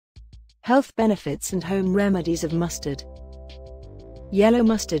Health benefits and home remedies of mustard. Yellow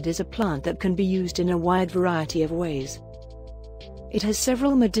mustard is a plant that can be used in a wide variety of ways. It has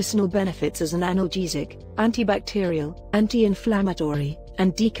several medicinal benefits as an analgesic, antibacterial, anti-inflammatory,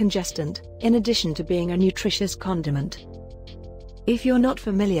 and decongestant, in addition to being a nutritious condiment. If you're not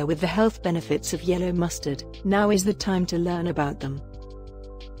familiar with the health benefits of yellow mustard, now is the time to learn about them.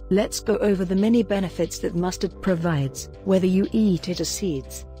 Let's go over the many benefits that mustard provides, whether you eat it as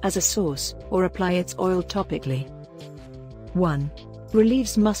seeds, as a sauce, or apply its oil topically. 1.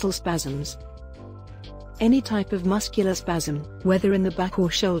 Relieves muscle spasms. Any type of muscular spasm, whether in the back or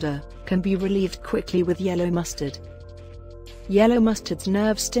shoulder, can be relieved quickly with yellow mustard. Yellow mustard's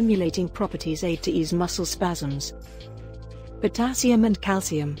nerve-stimulating properties aid to ease muscle spasms. Potassium and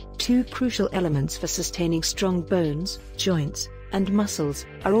calcium, two crucial elements for sustaining strong bones, joints, and muscles,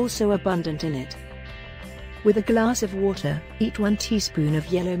 are also abundant in it. With a glass of water, eat 1 teaspoon of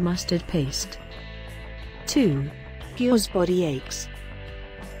yellow mustard paste. 2. Cures body aches.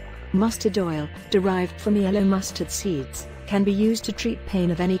 Mustard oil, derived from yellow mustard seeds, can be used to treat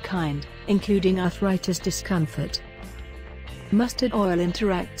pain of any kind, including arthritis discomfort. Mustard oil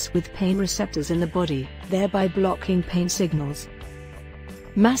interacts with pain receptors in the body, thereby blocking pain signals.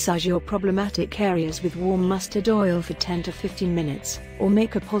 Massage your problematic areas with warm mustard oil for 10 to 15 minutes, or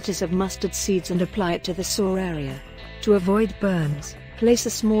make a poultice of mustard seeds and apply it to the sore area. To avoid burns, place a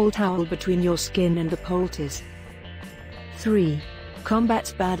small towel between your skin and the poultice. 3.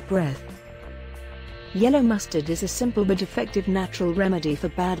 Combats bad breath. Yellow mustard is a simple but effective natural remedy for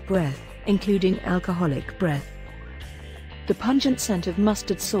bad breath, including alcoholic breath. The pungent scent of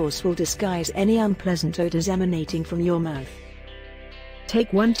mustard sauce will disguise any unpleasant odors emanating from your mouth.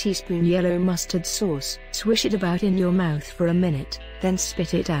 Take 1 teaspoon yellow mustard sauce, swish it about in your mouth for a minute, then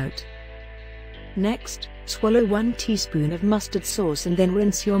spit it out. Next, swallow 1 teaspoon of mustard sauce and then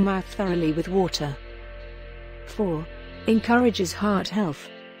rinse your mouth thoroughly with water. 4. Encourages heart health.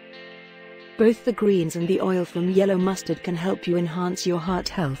 Both the greens and the oil from yellow mustard can help you enhance your heart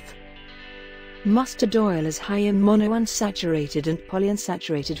health. Mustard oil is high in monounsaturated and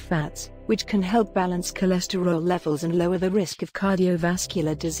polyunsaturated fats, which can help balance cholesterol levels and lower the risk of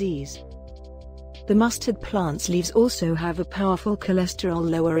cardiovascular disease. The mustard plant's leaves also have a powerful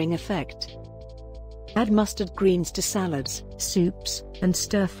cholesterol-lowering effect. Add mustard greens to salads, soups, and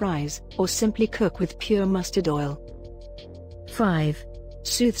stir-fries, or simply cook with pure mustard oil. 5.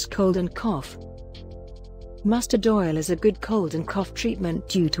 Soothes cold and cough. Mustard oil is a good cold and cough treatment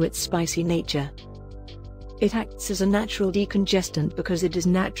due to its spicy nature. It acts as a natural decongestant because it is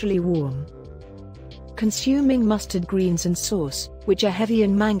naturally warm. Consuming mustard greens and sauce, which are heavy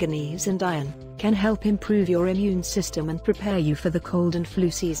in manganese and iron, can help improve your immune system and prepare you for the cold and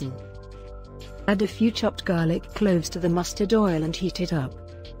flu season. Add a few chopped garlic cloves to the mustard oil and heat it up.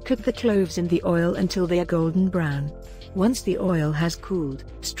 Cook the cloves in the oil until they are golden brown. Once the oil has cooled,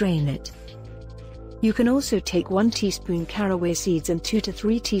 strain it. You can also take 1 teaspoon caraway seeds and 2 to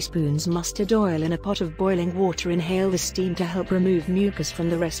 3 teaspoons mustard oil in a pot of boiling water. Inhale the steam to help remove mucus from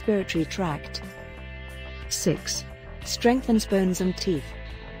the respiratory tract. 6. Strengthens bones and teeth.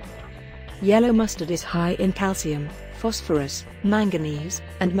 Yellow mustard is high in calcium, phosphorus, manganese,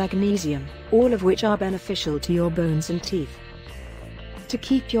 and magnesium, all of which are beneficial to your bones and teeth. To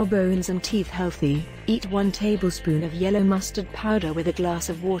keep your bones and teeth healthy, eat 1 tablespoon of yellow mustard powder with a glass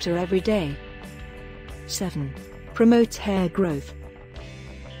of water every day. 7. Promotes hair growth.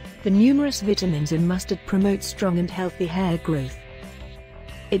 The numerous vitamins in mustard promote strong and healthy hair growth.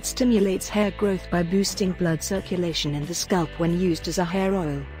 It stimulates hair growth by boosting blood circulation in the scalp when used as a hair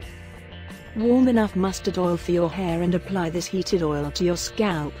oil. Warm enough mustard oil for your hair and apply this heated oil to your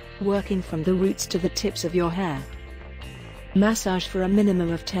scalp, working from the roots to the tips of your hair. Massage for a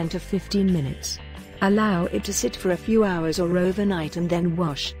minimum of 10 to 15 minutes. Allow it to sit for a few hours or overnight and then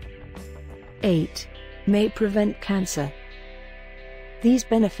wash. 8. May prevent cancer. These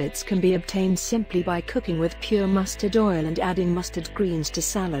benefits can be obtained simply by cooking with pure mustard oil and adding mustard greens to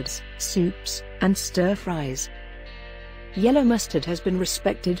salads, soups, and stir-fries. Yellow mustard has been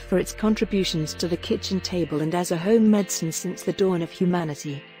respected for its contributions to the kitchen table and as a home medicine since the dawn of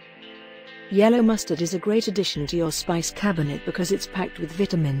humanity. Yellow mustard is a great addition to your spice cabinet because it's packed with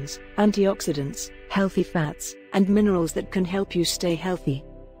vitamins, antioxidants, healthy fats, and minerals that can help you stay healthy.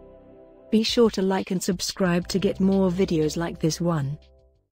 Be sure to like and subscribe to get more videos like this one.